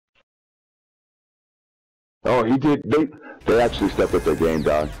Oh, he did. They actually stepped up their game,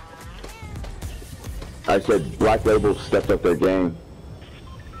 dog. I said Black Label stepped up their game.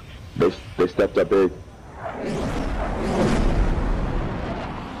 They stepped up big.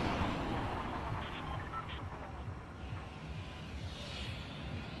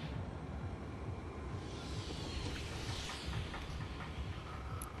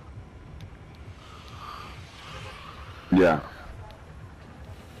 Yeah.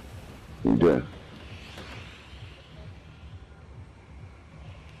 He did.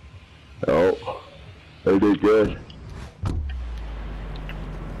 Oh, they did good.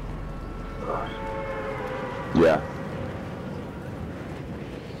 Yeah.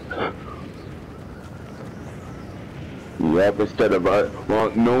 Yep, instead of,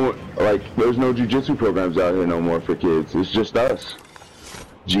 well, no, like, there's no jiu-jitsu programs out here no more for kids. It's just us.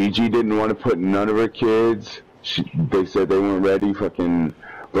 Gigi didn't want to put none of her kids. They said they weren't ready. Fucking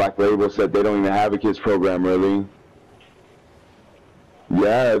Black Label said they don't even have a kids program, really.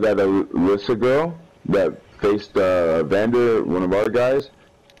 Yeah, that Alyssa girl that faced Vander, one of our guys.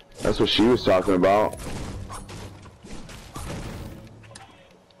 That's what she was talking about.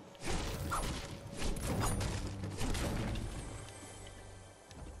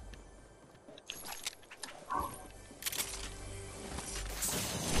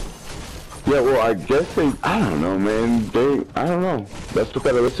 Yeah, well, I guess I don't know, man. I don't know. That's what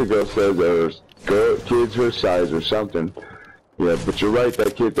that Alyssa girl says. There's kids her size or something. Yeah, but you're right.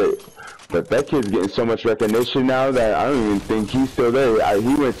 That kid's getting so much recognition now that I don't even think he's still there.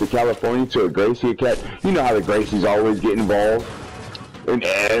 He went to California to a Gracie Academy. You know how the Gracies always get involved in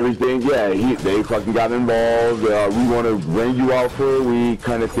everything. Yeah, they fucking got involved. We want to bring you out for a week,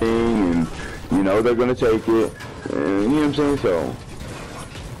 kind of thing, and you know they're gonna take it. And, you know what I'm saying? So.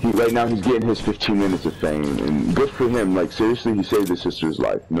 Right now he's getting his 15 minutes of fame, and good for him. Like, seriously, he saved his sister's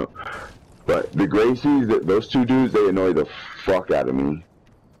life. No, but the Gracies, those two dudes, they annoy the fuck out of me.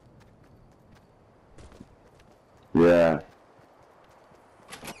 Yeah.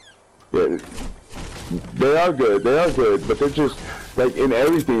 Yeah. They are good, but they're just, like, in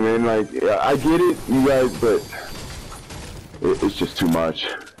everything, man. Like, I get it, you guys, but it's just too much.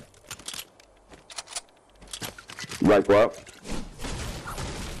 Like what?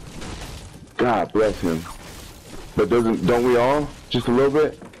 God bless him. But don't we all? Just a little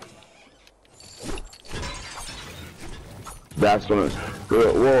bit? That's what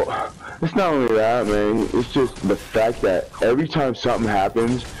well, it's not only that, man. It's just the fact that every time something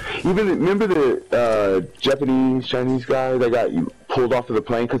happens, remember the Japanese, Chinese guy that got pulled off of the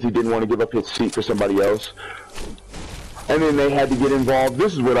plane because he didn't want to give up his seat for somebody else? And then they had to get involved.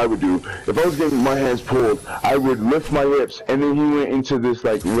 This is what I would do. If I was getting my hands pulled, I would lift my hips, and then he went into this,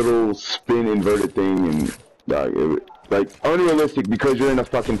 like, little spin inverted thing, and, like, unrealistic because you're in a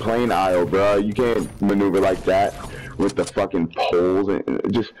fucking plane aisle, bro. You can't maneuver like that with the fucking poles, and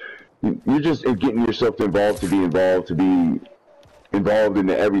you're just getting yourself involved to be involved in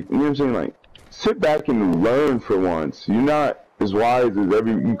everything. You know what I'm saying? Like, sit back and learn for once. You're not as wise as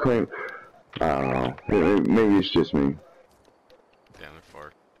you claim. I don't know. Maybe it's just me.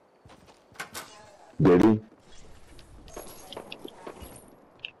 Did he?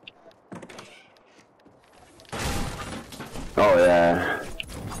 Oh yeah.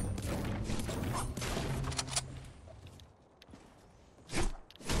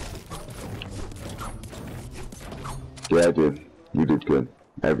 Yeah, I did. You did good.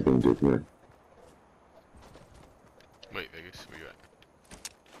 Everything did good. Wait, Vegas, where you at?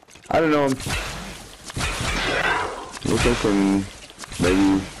 I don't know. We're thinking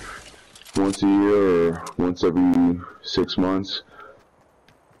maybe once a year or once every 6 months.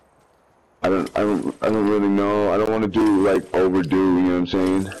 I don't really know. I don't want to do like overdo, you know what I'm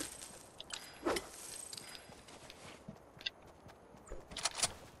saying?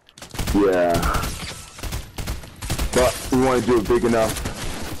 Yeah. But we want to do it big enough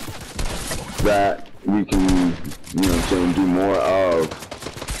that we can, you know what I'm saying, do more of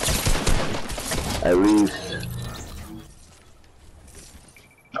at least,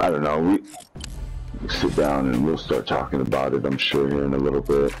 I don't know, we sit down and we'll start talking about it, I'm sure, here in a little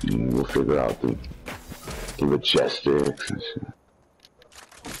bit, and we'll figure out the logistics and shit.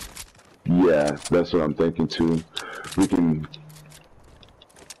 Yeah, that's what I'm thinking too. We can,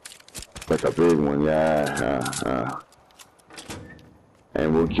 like a big one, yeah,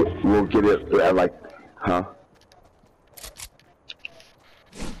 and we'll get it at like, huh?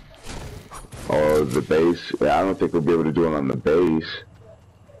 Or the base. Yeah, I don't think we'll be able to do it on the base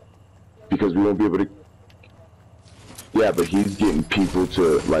because we won't be able to. Yeah, but he's getting people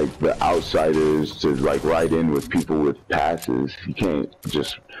to, like, the outsiders to, like, ride in with people with passes. You can't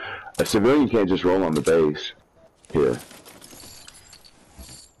just A civilian can't just roll on the base here.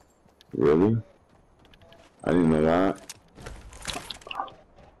 Really? I didn't know that.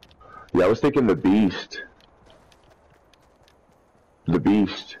 Yeah, I was thinking the Beast. The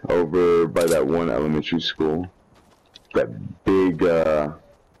Beast over by that one elementary school. That big,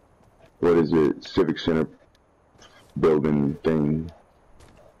 what is it, Civic Center building thing.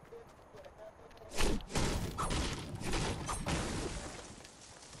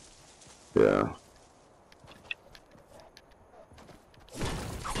 Yeah.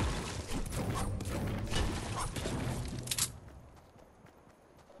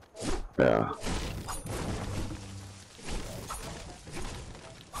 Yeah.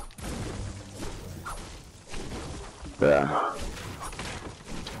 Yeah.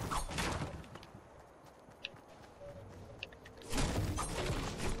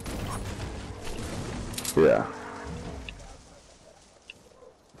 Yeah.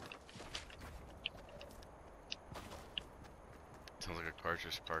 Sounds like a car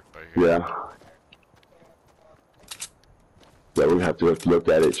just parked by here. Yeah. Yeah, we have to look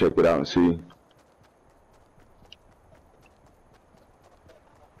at it, check it out, and see.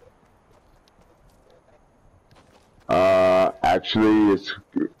 Actually,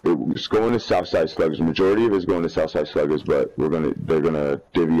 it's going to Southside Sluggers. The majority of it's going to Southside Sluggers, but they're gonna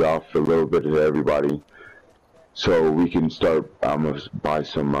divvy off a little bit to everybody, so we can start. I'm gonna buy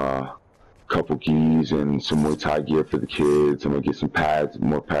some couple keys and some Muay Thai gear for the kids. I'm gonna get some pads,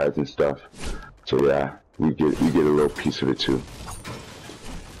 more pads and stuff. So yeah, we get a little piece of it too.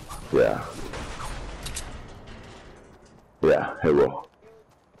 Yeah. Yeah, it will.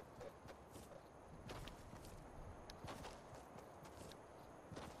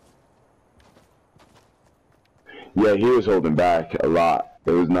 Yeah, he was holding back a lot.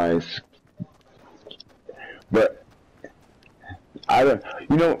 It was nice. But I don't,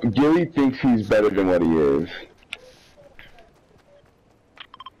 you know, Gilly thinks he's better than what he is.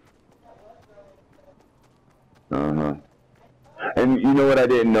 Uh-huh. And you know what I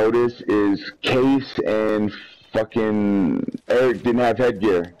didn't notice is Case and fucking Eric didn't have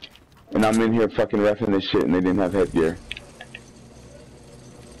headgear. And I'm in here fucking reffing this shit and they didn't have headgear.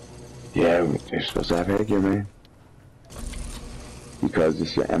 Yeah, they're supposed to have headgear, man. Because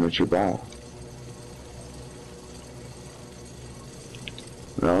it's an amateur ball.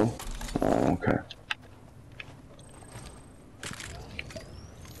 No? Oh, okay.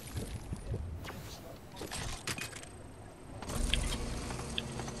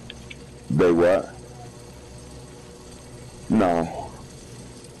 They what? No.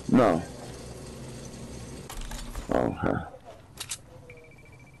 No. Okay.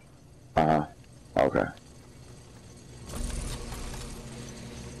 Uh-huh. Okay.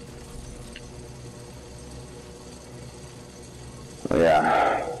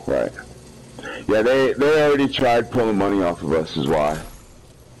 Yeah, right. Yeah, they already tried pulling money off of us is why.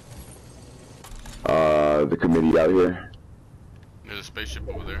 The committee out here. There's a spaceship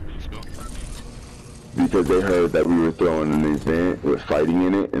over there. Let's go. Because they heard that we were throwing an event with fighting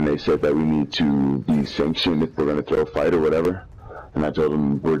in it, and they said that we need to be sanctioned if we're going to throw a fight or whatever. And I told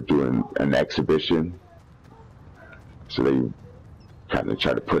them we're doing an exhibition. So they kind of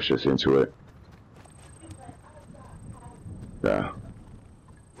tried to push us into it. Yeah.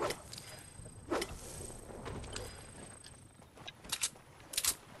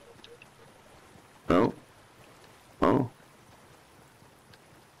 Oh. Oh.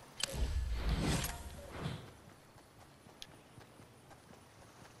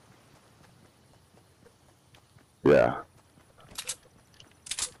 Yeah.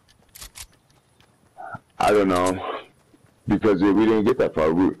 I don't know. Because we didn't get that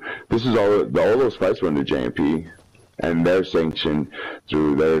far. This is all those fights were under JMP. And they're sanctioned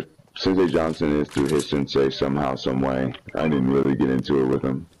through their Sensei Johnson is through his sensei somehow, some way. I didn't really get into it with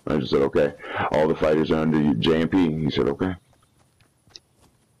him. I just said, okay, all the fighters are under JMP. He said, okay.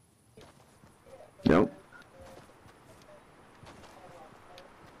 Nope.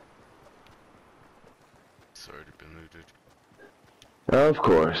 It's already been looted. Of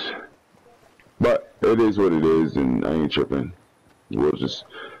course. But it is what it is, and I ain't tripping. We'll just...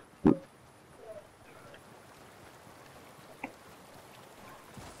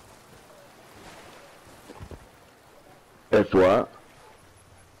 If what?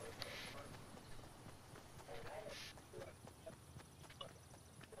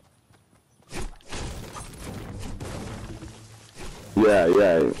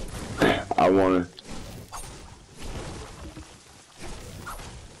 Yeah. I wanna...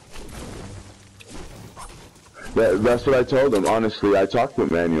 That's what I told him, honestly. I talked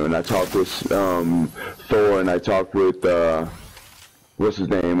with Manuel, and I talked with Thor, and I talked with what's his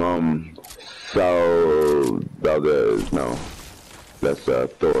name? So Valdez, no, that's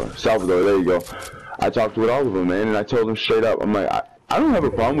Thor. Salvador, there you go. I talked with all of them, man, and I told them straight up, I'm like, I don't have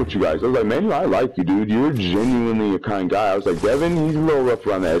a problem with you guys. I was like, man, I like you, dude. You're genuinely a kind guy. I was like, Devin, he's a little rough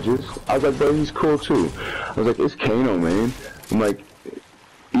around the edges. I was like, but he's cool too. I was like, it's Kano, man. I'm like,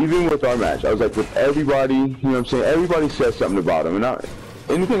 even with our match, I was like, with everybody, you know what I'm saying? Everybody says something about him, and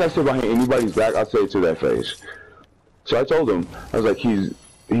anything I say behind anybody's back, I'll say it to their face. So I told him, I was like, he's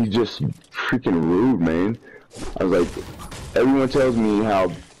just freaking rude, man. I was like, everyone tells me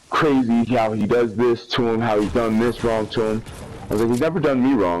how crazy, how he does this to him, how he's done this wrong to him. I was like, he's never done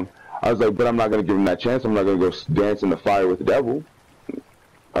me wrong. I was like, but I'm not going to give him that chance. I'm not going to go dance in the fire with the devil.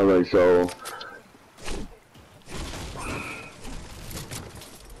 I was like, so...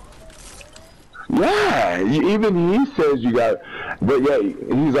 Yeah, even he says you got... But yeah,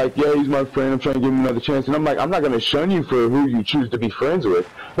 he's like, yeah, he's my friend. I'm trying to give him another chance. And I'm like, I'm not going to shun you for who you choose to be friends with.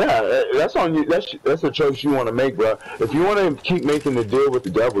 Yeah, that's on you. That's a choice you want to make, bro. If you want to keep making the deal with the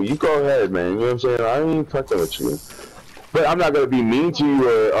devil, you go ahead, man. You know what I'm saying? I ain't fucking with you. But I'm not going to be mean to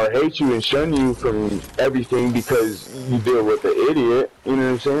you or hate you and shun you from everything because you deal with the idiot. You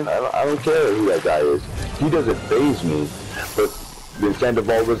know what I'm saying? I don't care who that guy is. He doesn't faze me. But then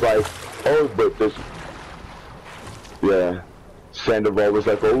Sandoval was like, oh, but this... Yeah. Sandoval was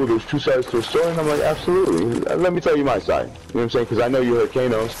like, oh, there's two sides to a story. And I'm like, absolutely. Let me tell you my side. You know what I'm saying? Because I know you heard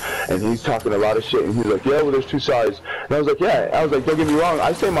Kano's, and he's talking a lot of shit. And he's like, yeah, well, there's two sides. And I was like, yeah. I was like, don't get me wrong.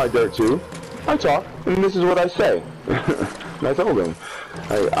 I say my dirt, too. I talk, and this is what I say. And I told him,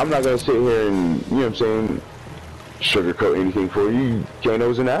 I'm not going to sit here and, you know what I'm saying, sugarcoat anything for you.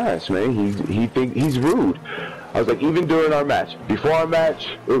 Kano's an ass, man. He's rude. I was like, even during our match, before our match,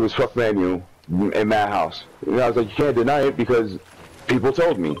 it was fuck Manuel in Madhouse. And I was like, you can't deny it because people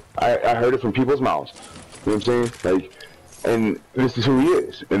told me. I heard it from people's mouths. You know what I'm saying? Like, and this is who he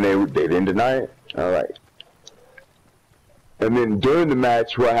is. And they didn't deny it. All right. And then during the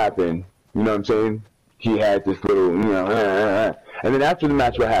match, what happened? You know what I'm saying? He had this little, you know, and then after the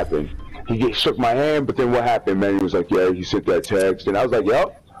match, what happened? He shook my hand, but then what happened, man? He was like, yeah, he sent that text. And I was like,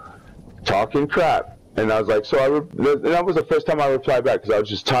 yep, talking crap. And I was like, and that was the first time I replied back because I was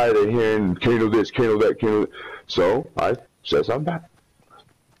just tired of hearing Kano this, Kano that, Kano. So I said something back.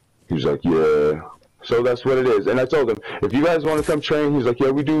 He was like, yeah. So that's what it is. And I told him, if you guys want to come train, he's like,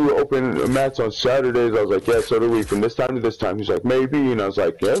 yeah, we do open mats on Saturdays. I was like, yeah, so do we, from this time to this time. He's like, maybe. And I was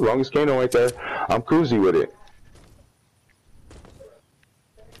like, yeah, as long as Kano ain't there, I'm cozy with it.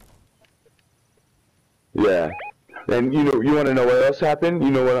 Yeah. And you know, you want to know what else happened? You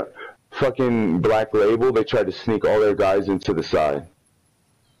know what? Fucking Black Label, they tried to sneak all their guys into the side.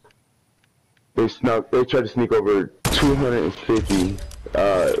 They tried to sneak over 250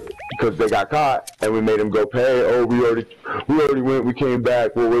 because they got caught and we made them go pay. Oh, we already went, we came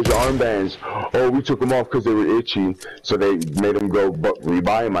back. Well, where's your armbands? Oh, we took them off because they were itchy. So they made them go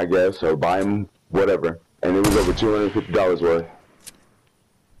rebuy them, I guess, or buy them, whatever. And it was over $250 worth.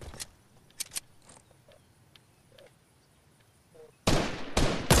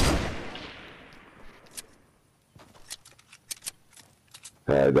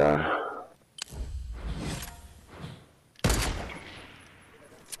 And,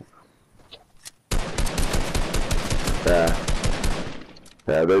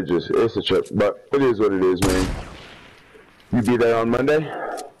 yeah, they're just, it's a trip, but it is what it is, man. You be there on Monday?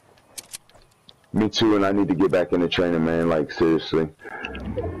 Me too, and I need to get back into training, man, like, seriously.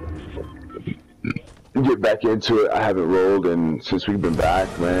 Get back into it. I haven't rolled, and since we've been back,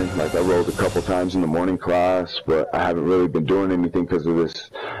 man, like, I rolled a couple times in the morning class, but I haven't really been doing anything because of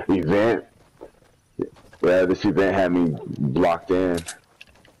this event. Yeah, this event had me blocked in.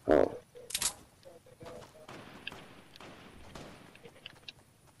 Oh.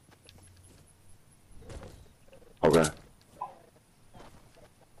 Okay.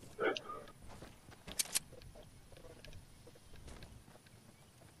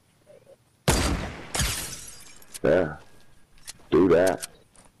 Yeah. Do that.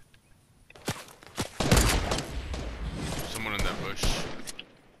 Someone in that bush.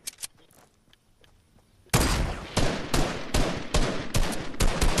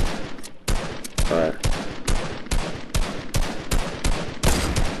 Alright.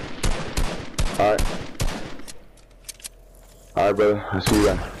 Alright. Alright, brother. I'll see you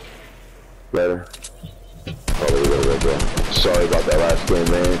then. Later. Oh, wait, bro. Sorry about that last game,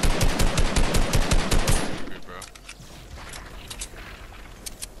 man. Good, bro.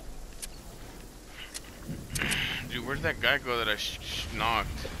 Dude, where'd that guy go that I knocked?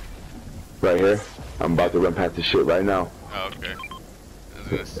 Right here. I'm about to run past the shit right now. Oh, okay. I was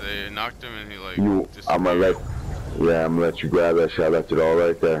gonna say, I knocked him and he like I'm gonna let. Yeah, I'm gonna let you grab that shit. I left it all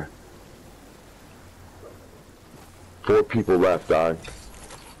right there. 4 people left, dog.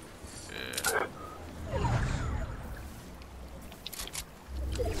 Yeah.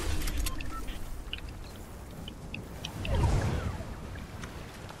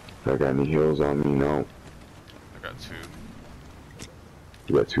 I got any heals on me? No. I got 2.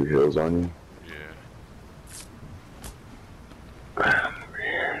 You got 2 heals on you? Yeah.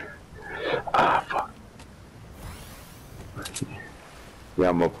 Ah, fuck. Yeah,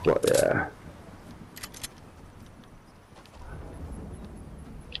 I'm up. Yeah.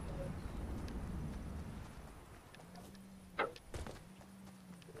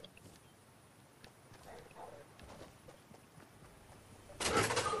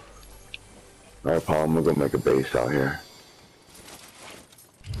 Alright, Paul, I'm gonna go make a base out here.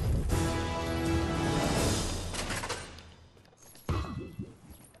 Do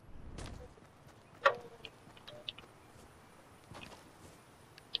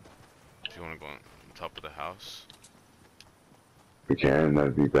you want to go on top of the house? If we can,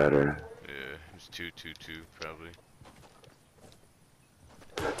 that'd be better. Yeah, it's 2-2-2 probably.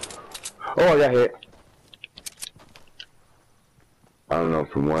 Oh, I got hit. I don't know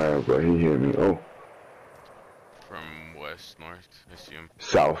from where, but he hit me. Oh. From west, north. I see him.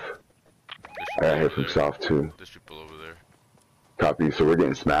 South. I got hit from there. south too. There's people over there. Copy. So we're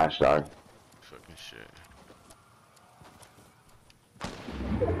getting smashed, dog. Fucking shit.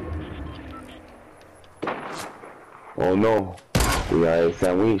 Oh no. We got a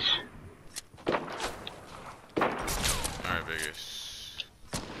sandwich. Alright, Vegas.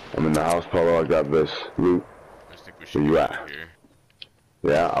 I'm in the house, Paulo. I got this loot. I think we should Where you go at? over here.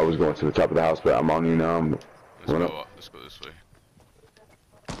 Yeah, I was going to the top of the house, but I'm on you now. Let's go this way.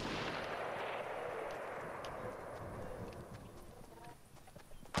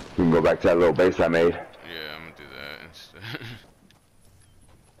 We can go back to that little base I made. Yeah, I'm gonna do that instead.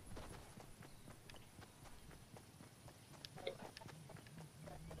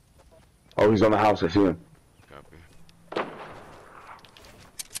 Oh, he's on the house. I see him. Copy.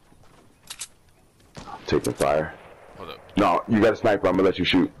 Taking fire. Hold up. No, you got a sniper. I'm gonna let you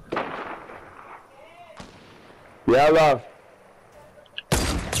shoot. Yeah, love.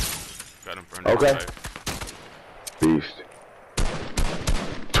 Got him for Okay. 105. Beast.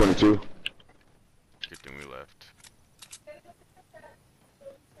 22. Good thing we left.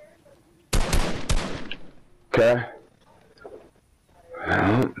 Okay.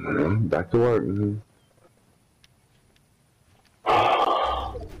 Back to work.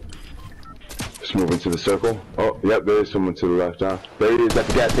 Just moving to the circle. Oh, yep, there is someone to the left now. There it is at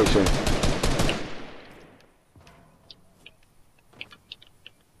the gas station.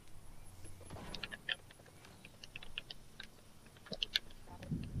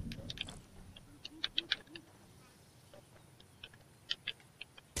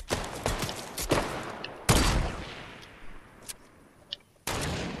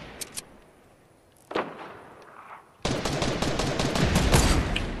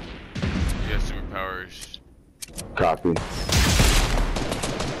 Copy.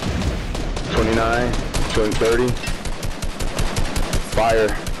 29, 30. Fire.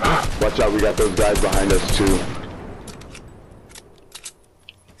 Watch out, we got those guys behind us too.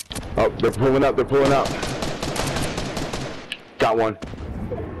 Oh, they're pulling up, Got one.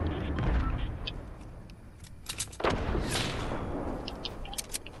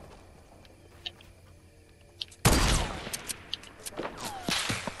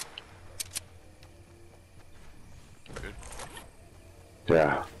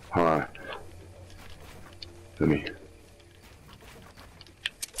 Yeah, hold on. Let me.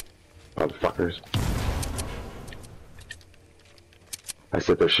 Motherfuckers. I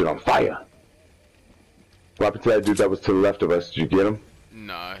set their shit on fire. What happened to that dude that was to the left of us? Did you get him?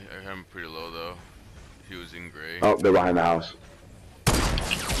 Nah, I had him pretty low though. He was in gray. Oh, they're behind the house.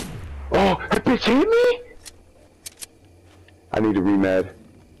 Oh, that bitch hit me? I need to remed.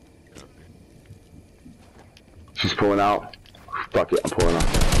 She's pulling out. Fuck it, I'm pulling out.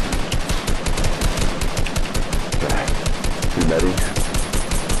 Okay. Remedding.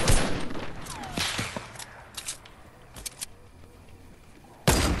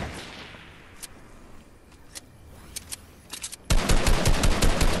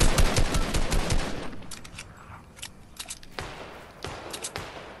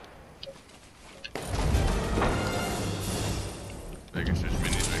 I guess there's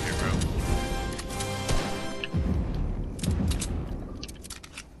minis right here, bro.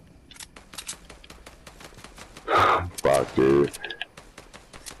 Fuck, dude.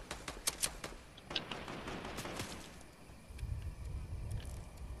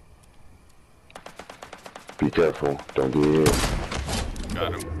 Be Be careful. Don't get hit.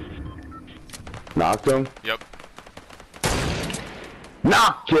 Got him. Knocked him? Yep.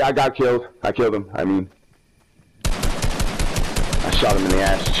 Nah! I got killed. I killed him. I mean, I shot him in the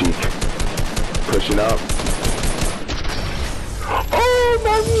ass cheek. Pushing up. Oh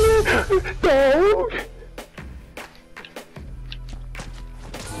my dog!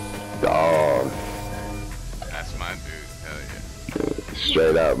 Dog. That's my dude. Hell yeah.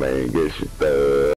 Straight up, man. Get your thug.